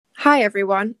Hi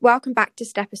everyone, welcome back to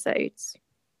Stepisodes.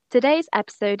 Today's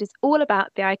episode is all about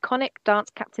the iconic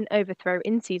Dance Captain overthrow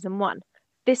in Season 1.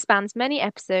 This spans many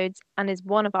episodes and is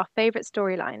one of our favourite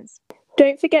storylines.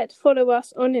 Don't forget to follow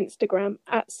us on Instagram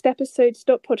at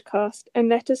stepisodes.podcast and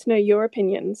let us know your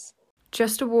opinions.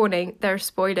 Just a warning, there are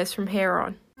spoilers from here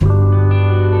on.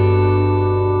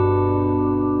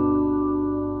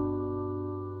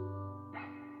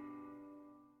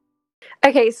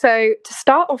 Okay, so to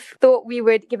start off, thought we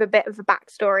would give a bit of a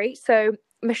backstory. So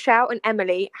Michelle and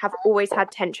Emily have always had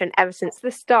tension ever since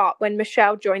the start when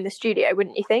Michelle joined the studio,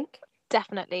 wouldn't you think?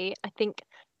 Definitely. I think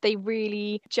they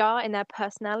really jar in their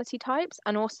personality types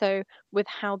and also with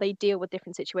how they deal with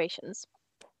different situations.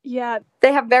 Yeah,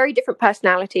 they have very different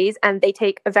personalities and they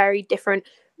take a very different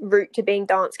route to being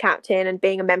dance captain and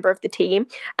being a member of the team.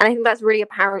 And I think that's really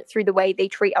apparent through the way they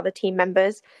treat other team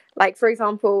members. Like, for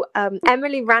example,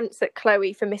 Emily rants at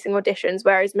Chloe for missing auditions,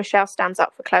 whereas Michelle stands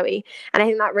up for Chloe. And I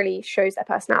think that really shows their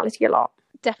personality a lot.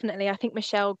 Definitely. I think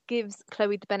Michelle gives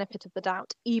Chloe the benefit of the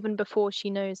doubt even before she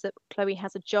knows that Chloe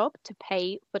has a job to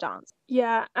pay for dance.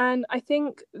 Yeah, and I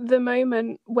think the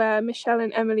moment where Michelle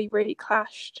and Emily really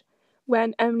clashed,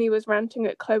 when Emily was ranting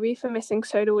at Chloe for missing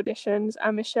solo auditions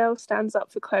and Michelle stands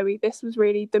up for Chloe, this was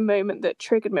really the moment that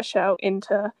triggered Michelle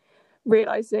into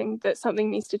realising that something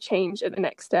needs to change at the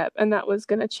next step, and that was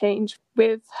going to change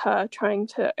with her trying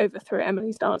to overthrow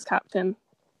Emily's dance captain.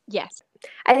 Yes.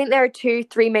 I think there are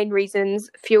three main reasons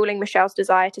fueling Michelle's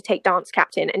desire to take dance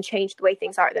captain and change the way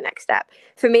things are at the next step.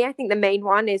 For me, I think the main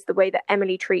one is the way that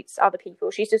Emily treats other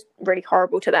people. She's just really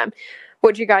horrible to them.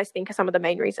 What do you guys think are some of the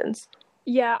main reasons?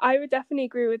 Yeah, I would definitely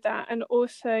agree with that. And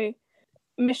also,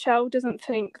 Michelle doesn't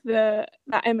think that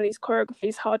Emily's choreography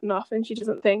is hard enough, and she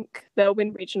doesn't think they'll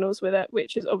win regionals with it,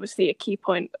 which is obviously a key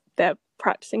point. They're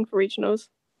practicing for regionals.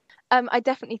 I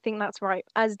definitely think that's right.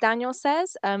 As Daniel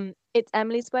says, it's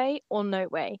Emily's way or no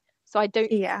way. So I don't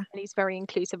think Emily's very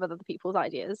inclusive of other people's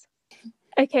ideas.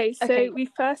 Okay, so we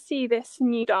first see this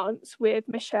new dance with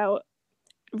Michelle,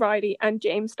 Riley and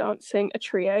James dancing a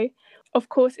trio. Of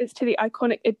course, it's to the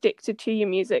iconic Addicted to You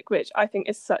music, which I think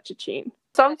is such a tune.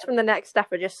 Songs from the next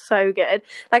step are just so good.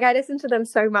 Like, I listen to them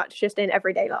so much just in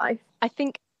everyday life. I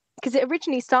think because it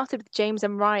originally started with James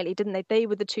and Riley, didn't they? They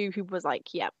were the two who was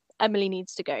like, yeah, Emily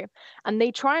needs to go. And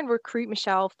they try and recruit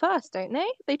Michelle first, don't they?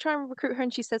 They try and recruit her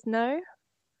and she says no.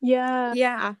 Yeah.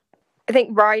 Yeah. I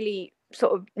think Riley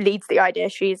sort of leads the idea.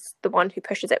 She's the one who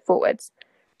pushes it forwards.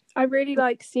 I really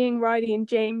like seeing Riley and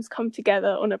James come together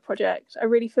on a project. I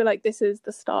really feel like this is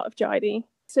the start of Jidey.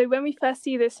 So when we first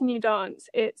see this new dance,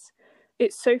 it's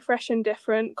so fresh and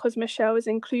different because Michelle is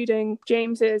including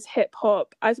James's hip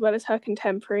hop as well as her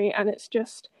contemporary, and it's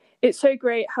so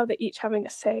great how they're each having a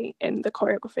say in the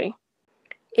choreography.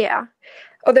 Yeah.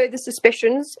 Although the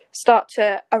suspicions start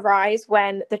to arise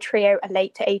when the trio are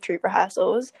late to A Troop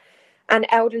rehearsals, and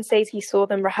Eldon says he saw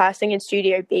them rehearsing in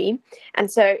Studio B,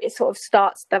 and so it sort of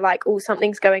starts the like, oh,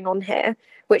 something's going on here,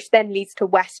 which then leads to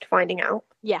West finding out.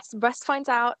 Yes, West finds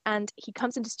out and he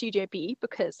comes into Studio B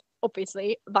because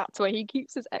obviously that's where he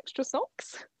keeps his extra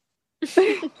socks.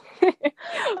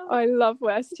 I love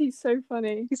West. He's so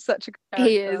funny. He's such a good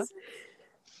character. He is.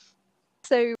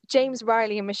 So James,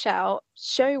 Riley and Michelle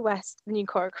show West the new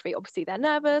choreography. Obviously they're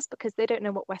nervous because they don't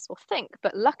know what West will think,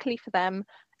 but luckily for them,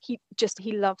 he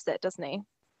loves it, doesn't he?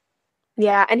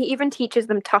 Yeah, and he even teaches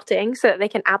them tutting so that they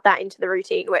can add that into the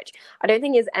routine, which I don't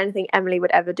think is anything Emily would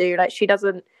ever do. Like, she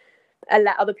doesn't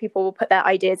let other people put their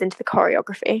ideas into the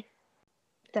choreography.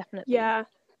 Definitely. Yeah,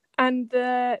 and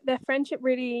their friendship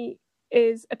really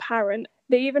is apparent.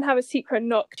 They even have a secret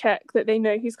knock check that they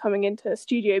know who's coming into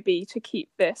Studio B to keep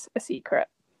this a secret.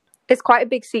 It's quite a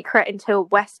big secret until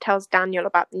West tells Daniel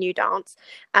about the new dance,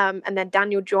 and then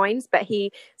Daniel joins, but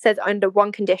he says under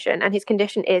one condition, and his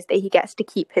condition is that he gets to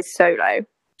keep his solo.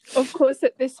 Of course,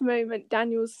 at this moment,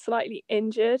 Daniel's slightly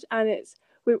injured, and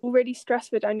we're already stressed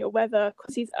for Daniel whether,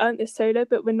 because he's earned this solo,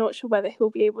 but we're not sure whether he'll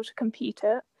be able to compete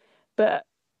it. But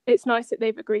it's nice that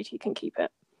they've agreed he can keep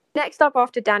it. Next up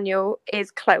after Daniel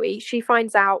is Chloe. She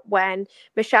finds out when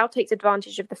Michelle takes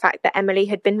advantage of the fact that Emily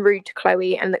had been rude to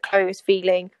Chloe and that Chloe was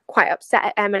feeling quite upset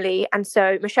at Emily. And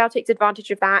so Michelle takes advantage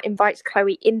of that, invites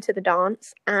Chloe into the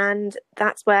dance, and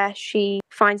that's where she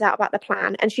finds out about the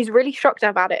plan. And she's really shocked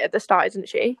about it at the start, isn't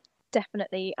she?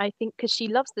 Definitely. I think because she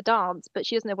loves the dance, but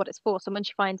she doesn't know what it's for. So when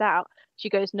she finds out, she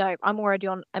goes, no, I'm already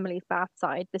on Emily's bad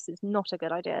side. This is not a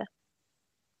good idea.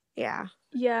 Yeah.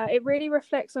 Yeah, it really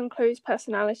reflects on Chloe's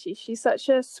personality. She's such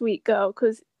a sweet girl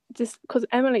because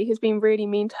Emily has been really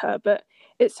mean to her, but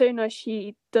it's so nice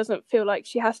she doesn't feel like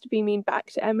she has to be mean back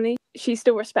to Emily. She's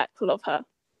still respectful of her.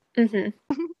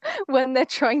 When they're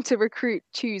trying to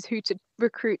choose who to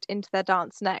recruit into their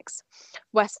dance next,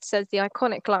 West says the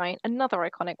iconic line, another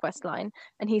iconic West line,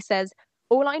 and he says,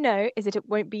 "All I know is that it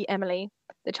won't be Emily.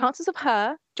 The chances of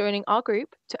her joining our group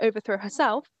to overthrow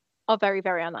herself are very,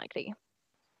 very unlikely."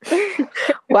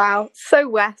 Wow, so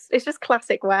West. It's just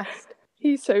classic West.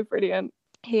 He's so brilliant.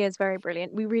 He is very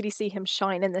brilliant. We really see him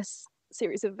shine in this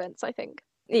series of events, I think.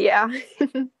 Yeah.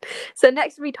 So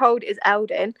next to be told is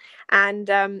Eldon,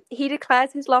 and he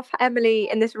declares his love for Emily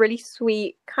in this really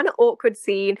sweet, kind of awkward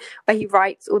scene where he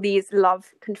writes all these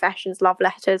love confessions, love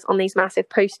letters on these massive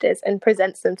posters and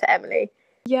presents them to Emily.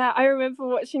 Yeah, I remember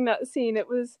watching that scene. I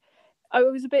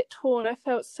was a bit torn. I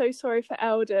felt so sorry for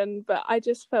Eldon, but I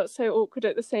just felt so awkward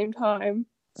at the same time.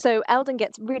 So Eldon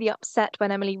gets really upset when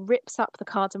Emily rips up the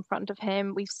cards in front of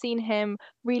him. We've seen him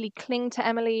really cling to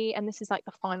Emily, and this is like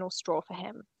the final straw for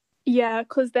him. Yeah,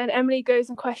 because then Emily goes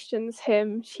and questions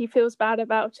him. She feels bad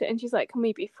about it, and she's like, "Can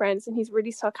we be friends?" And he's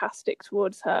really sarcastic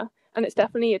towards her. And it's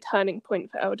definitely a turning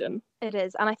point for Eldon. It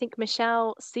is. And I think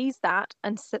Michelle sees that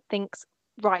and thinks,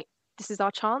 right, this is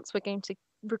our chance. We're going to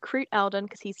recruit Eldon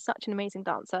because he's such an amazing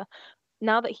dancer.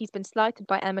 Now that he's been slighted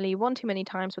by Emily one too many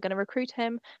times, we're going to recruit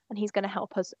him and he's going to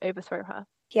help us overthrow her.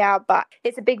 Yeah, but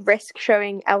it's a big risk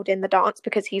showing Eldon the dance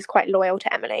because he's quite loyal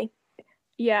to Emily.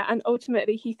 Yeah, and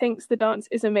ultimately he thinks the dance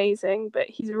is amazing, but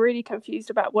he's really confused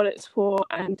about what it's for,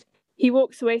 and he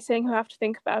walks away saying he'll have to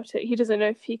think about it. He doesn't know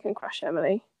if he can crush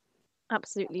Emily.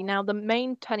 Absolutely. Now, the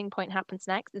main turning point happens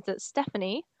next is that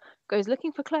Stephanie goes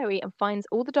looking for Chloe and finds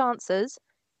all the dancers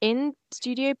in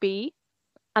Studio B,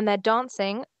 and they're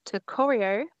dancing to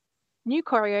new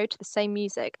choreo to the same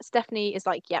music. Stephanie is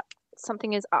like, yep,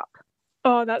 something is up.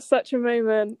 Oh, that's such a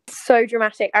moment. So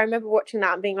dramatic. I remember watching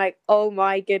that and being like, oh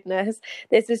my goodness,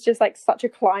 this is just like such a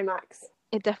climax.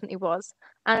 It definitely was.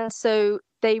 And so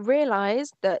they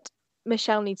realise that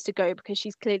Michelle needs to go because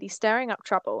she's clearly stirring up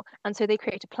trouble, and so they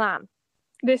create a plan.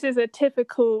 This is a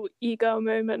typical e-girl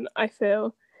moment, I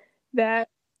feel. Yeah,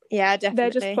 definitely. They're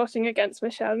just plotting against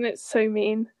Michelle, and it's so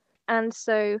mean. And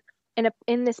so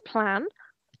in this plan,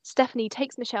 Stephanie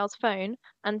takes Michelle's phone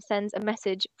and sends a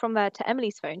message from there to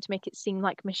Emily's phone to make it seem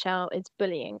like Michelle is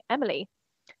bullying Emily.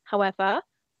 However,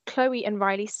 Chloe and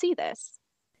Riley see this.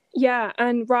 Yeah,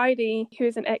 and Riley, who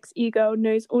is an ex-e-girl,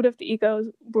 knows all of the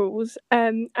e-girl rules.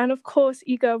 And of course,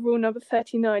 e-girl rule number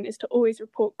 39 is to always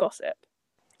report gossip.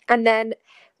 And then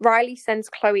Riley sends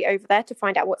Chloe over there to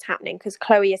find out what's happening because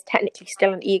Chloe is technically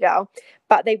still an e-girl,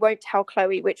 but they won't tell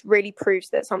Chloe, which really proves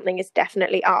that something is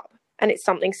definitely up and it's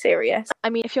something serious. I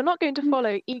mean, if you're not going to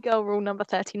follow e-girl rule number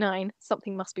 39,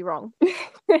 something must be wrong.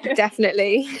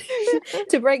 Definitely.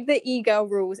 To break the e-girl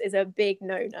rules is a big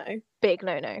no-no. Big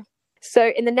no-no.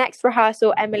 So in the next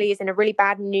rehearsal, Emily is in a really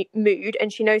bad mood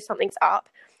and she knows something's up.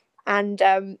 And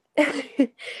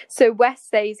so West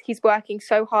says he's working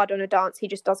so hard on a dance he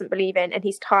just doesn't believe in and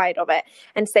he's tired of it,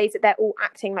 and says that they're all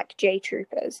acting like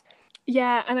J-troopers.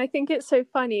 Yeah, and I think it's so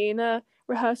funny. In a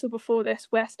rehearsal before this,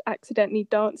 West accidentally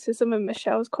dances some of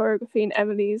Michelle's choreography and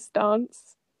Emily's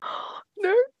dance.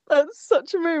 No, that's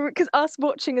such a moment, because us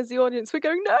watching as the audience, we're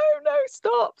going, no,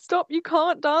 stop, you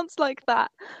can't dance like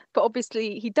that. But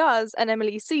obviously he does, and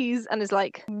Emily sees and is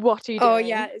like, what are you doing? Oh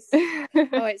yeah,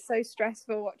 it's so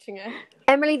stressful watching it.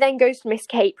 Emily then goes to Miss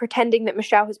Kate pretending that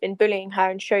Michelle has been bullying her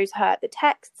and shows her the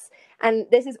texts, and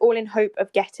this is all in hope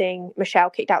of getting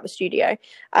Michelle kicked out of the studio.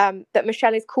 That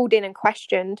Michelle is called in and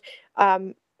questioned,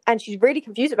 and she's really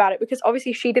confused about it because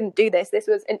obviously she didn't do this. This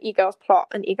was an e-girl's plot,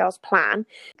 an e-girl's plan.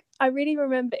 I really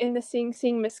remember in the scene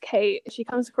seeing Miss Kate. She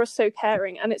comes across so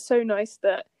caring, and it's so nice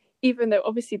that even though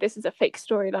obviously this is a fake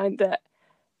storyline, that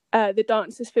the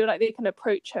dancers feel like they can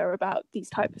approach her about these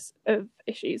types of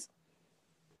issues.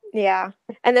 Yeah.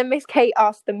 And then Miss Kate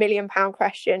asks the £1 million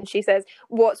question. She says,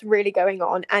 what's really going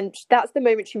on? And that's the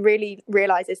moment she really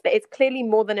realizes that it's clearly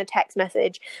more than a text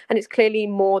message, and it's clearly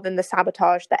more than the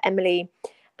sabotage that Emily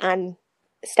and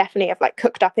Stephanie have like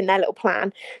cooked up in their little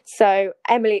plan. So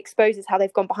Emily exposes how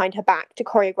they've gone behind her back to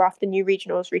choreograph the new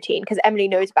regionals routine, because Emily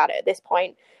knows about it at this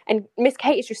point. And Miss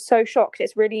Kate is just so shocked.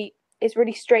 It's really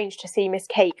strange to see Miss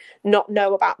Kate not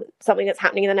know about something that's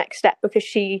happening in the next step, because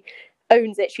she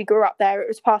owns it. She grew up there. It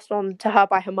was passed on to her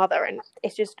by her mother, and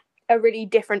it's just a really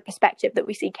different perspective that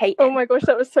we see Kate in. Oh my gosh,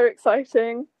 that was so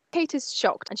exciting. Kate is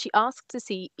shocked, and she asks to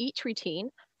see each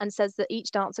routine and says that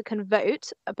each dancer can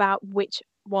vote about which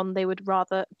one they would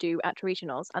rather do at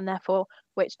regionals, and therefore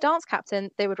which dance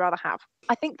captain they would rather have.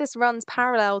 I think this runs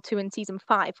parallel to in season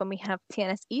 5 when we have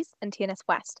TNS East and TNS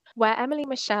West, where Emily and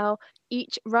Michelle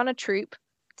each run a troupe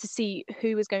to see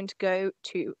who is going to go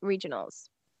to regionals.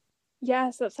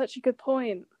 Yes, that's such a good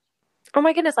point. Oh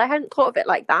my goodness, I hadn't thought of it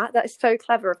like that. That is so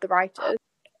clever of the writers.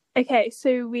 Okay,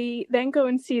 so we then go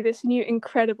and see this new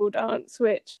incredible dance,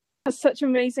 which has such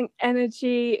amazing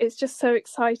energy. It's just so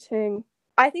exciting.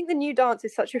 I think the new dance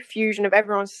is such a fusion of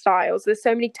everyone's styles. There's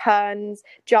so many turns,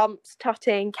 jumps,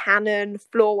 tutting, cannon,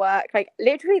 floor work. Like,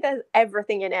 literally, there's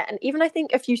everything in it. And even, I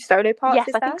think, a few solo parts. Yes,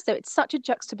 I think so. It's such a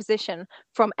juxtaposition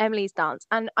from Emily's dance.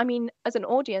 And I mean, as an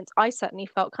audience, I certainly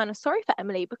felt kind of sorry for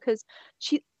Emily because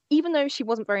even though she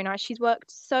wasn't very nice, she's worked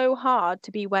so hard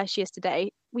to be where she is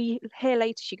today. We hear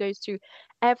later she goes through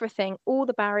everything, all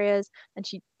the barriers, and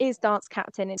she is dance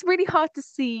captain. It's really hard to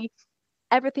see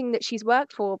everything that she's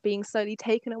worked for being slowly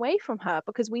taken away from her,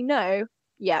 because we know,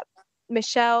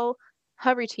 Michelle,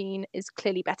 her routine is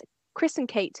clearly better. Chris and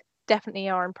Kate definitely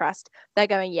are impressed. They're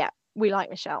going, we like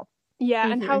Michelle.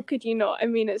 Yeah, and how could you not? I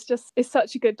mean, it's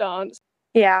such a good dance.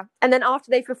 Yeah, and then after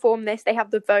they perform this, they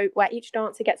have the vote where each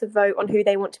dancer gets a vote on who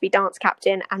they want to be dance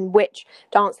captain and which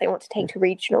dance they want to take to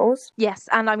regionals. Yes,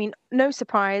 and I mean, no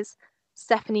surprise,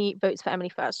 Stephanie votes for Emily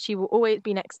first. She will always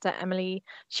be next to Emily.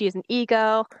 She is an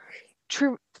e-girl,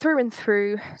 through and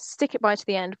through, stick it by to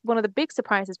the end. One of the big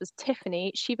surprises was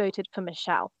Tiffany. She voted for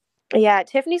Michelle. Yeah,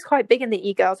 Tiffany's quite big in the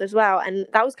e-girls as well, and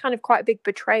that was kind of quite a big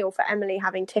betrayal for Emily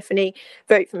having Tiffany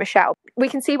vote for Michelle. We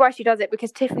can see why she does it,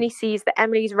 because Tiffany sees that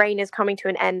Emily's reign is coming to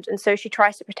an end, and so she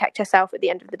tries to protect herself at the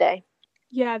end of the day.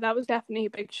 Yeah, that was definitely a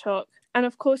big shock. And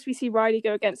of course we see Riley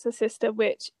go against her sister,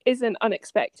 which isn't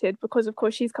unexpected because of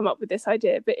course she's come up with this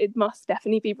idea, but it must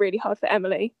definitely be really hard for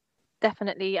Emily.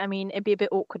 Definitely. I mean, it'd be a bit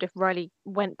awkward if Riley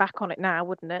went back on it now,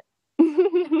 wouldn't it?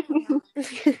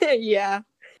 Yeah.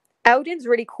 Eldon's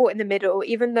really caught in the middle.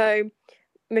 Even though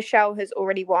Michelle has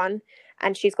already won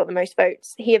and she's got the most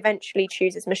votes, he eventually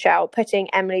chooses Michelle,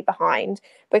 putting Emily behind,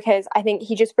 because I think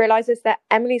he just realises that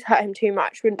Emily's hurt him too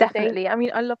much, wouldn't you think? Definitely. I mean,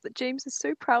 I love that James is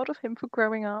so proud of him for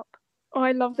growing up. Oh,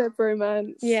 I love their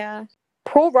bromance. Yeah.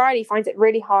 Poor Riley finds it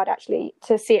really hard, actually,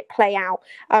 to see it play out.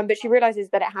 But she realises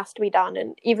that it has to be done.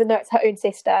 And even though it's her own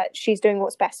sister, she's doing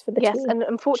what's best for the team. Yes, and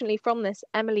unfortunately from this,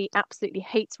 Emily absolutely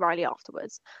hates Riley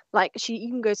afterwards. Like, she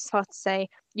even goes as far to say,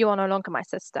 "You are no longer my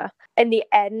sister." In the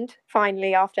end,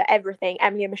 finally, after everything,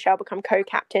 Emily and Michelle become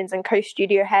co-captains and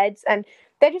co-studio heads. And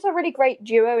they're just a really great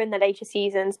duo in the later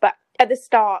seasons. But at the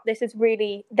start, this is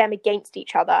really them against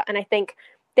each other. And I think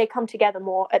they come together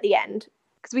more at the end.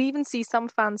 Because we even see some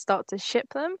fans start to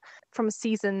ship them from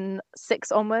season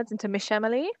 6 onwards into Mish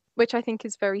Emily, which I think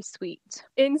is very sweet.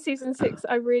 In season 6,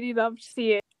 I really loved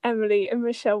seeing Emily and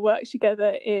Michelle work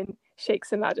together in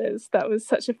Shakes and Ladders. That was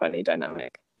such a funny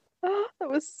dynamic. Oh, that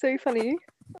was so funny.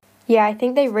 Yeah, I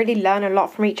think they really learn a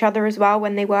lot from each other as well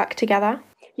when they work together.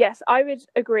 Yes, I would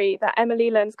agree that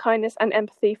Emily learns kindness and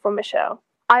empathy from Michelle.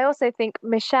 I also think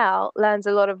Michelle learns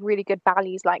a lot of really good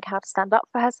values, like how to stand up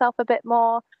for herself a bit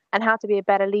more and how to be a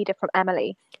better leader from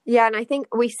Emily. Yeah, and I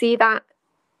think we see that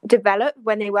develop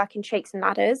when they work in Shakes and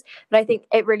Ladders, but I think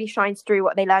it really shines through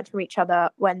what they learn from each other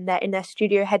when they're in their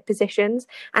studio head positions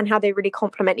and how they really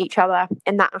complement each other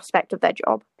in that aspect of their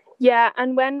job. Yeah,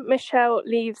 and when Michelle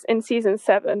leaves in season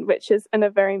 7, which is a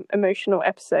very emotional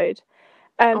episode,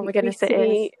 oh my goodness, it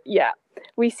is. Yeah,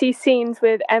 we see scenes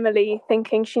with Emily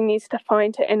thinking she needs to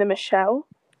find her inner Michelle.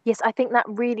 Yes, I think that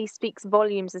really speaks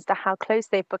volumes as to how close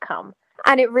they've become.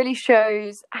 And it really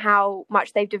shows how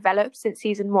much they've developed since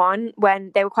season 1,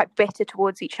 when they were quite bitter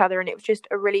towards each other and it was just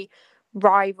a really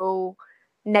rival,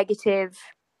 negative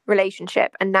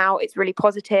relationship. And now it's really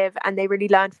positive and they really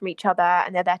learn from each other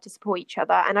and they're there to support each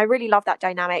other. And I really love that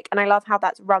dynamic. And I love how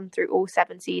that's run through all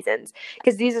 7 seasons,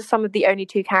 because these are some of the only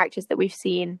 2 characters that we've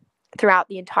seen throughout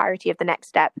the entirety of The Next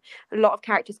Step. A lot of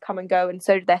characters come and go, and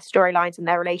so do their storylines and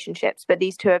their relationships, but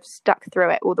these 2 have stuck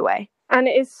through it all the way. And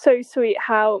it is so sweet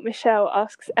how Michelle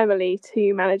asks Emily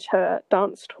to manage her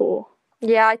dance tour.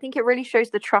 Yeah, I think it really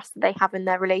shows the trust that they have in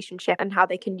their relationship and how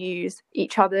they can use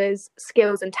each other's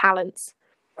skills and talents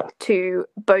to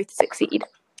both succeed.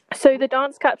 So the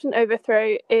Dance Captain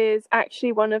Overthrow is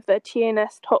actually one of the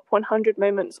TNS Top 100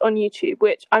 moments on YouTube,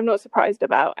 which I'm not surprised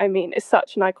about. I mean, it's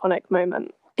such an iconic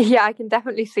moment. Yeah, I can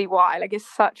definitely see why. Like, it's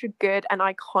such a good and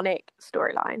iconic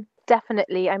storyline.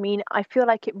 Definitely. I mean, I feel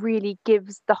like it really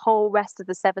gives the whole rest of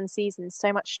the 7 seasons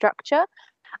so much structure.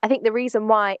 I think the reason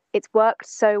why it's worked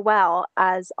so well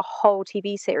as a whole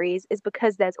TV series is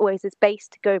because there's always this base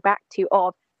to go back to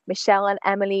of Michelle and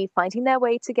Emily finding their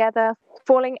way together,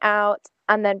 falling out,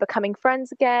 and then becoming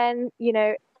friends again. You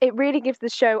know, it really gives the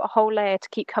show a whole layer to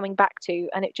keep coming back to,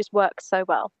 and it just works so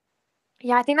well.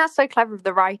 Yeah, I think that's so clever of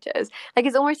the writers. Like,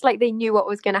 it's almost like they knew what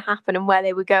was going to happen and where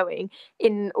they were going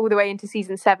in all the way into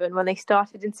season 7 when they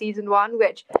started in season 1,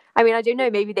 which, I mean, I don't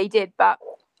know, maybe they did, but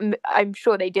I'm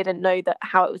sure they didn't know that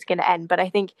how it was going to end, but I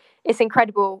think it's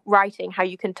incredible writing how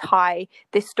you can tie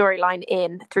this storyline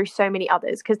in through so many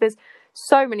others, because there's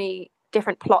so many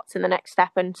different plots in the next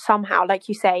step, and somehow, like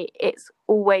you say, it's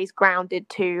always grounded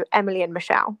to Emily and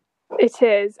Michelle. It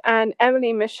is. And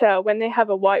Emily and Michelle, when they have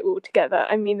a white wall together,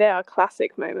 I mean, they are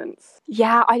classic moments.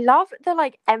 Yeah, I love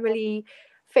the Emily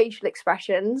facial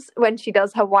expressions when she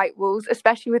does her white walls,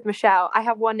 especially with Michelle. I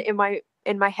have one in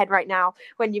my head right now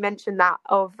when you mentioned that,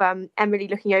 of Emily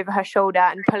looking over her shoulder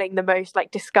and pulling the most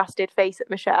disgusted face at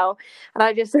Michelle. And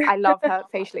I love her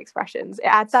facial expressions. It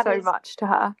adds so much to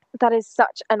her. That is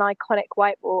such an iconic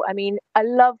white wall. I mean, I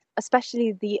love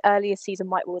especially the earlier season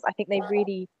white walls. I think they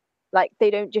really they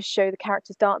don't just show the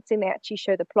characters dancing, they actually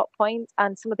show the plot points,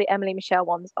 and some of the Emily Michelle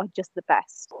ones are just the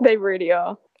best. They really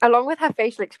are. Along with her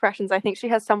facial expressions, I think she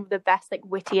has some of the best,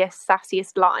 wittiest,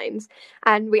 sassiest lines.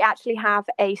 And we actually have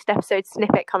a episode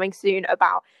snippet coming soon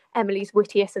about Emily's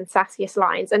wittiest and sassiest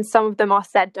lines, and some of them are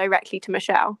said directly to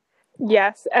Michelle.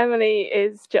 Yes, Emily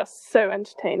is just so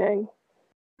entertaining.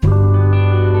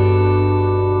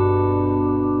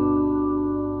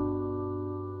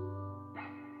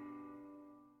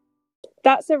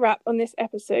 That's a wrap on this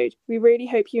episode. We really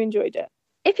hope you enjoyed it.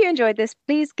 If you enjoyed this,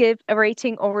 please give a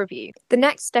rating or review. The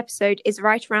next episode is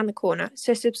right around the corner,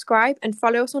 so subscribe and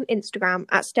follow us on Instagram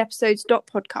at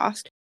stepisodes.podcast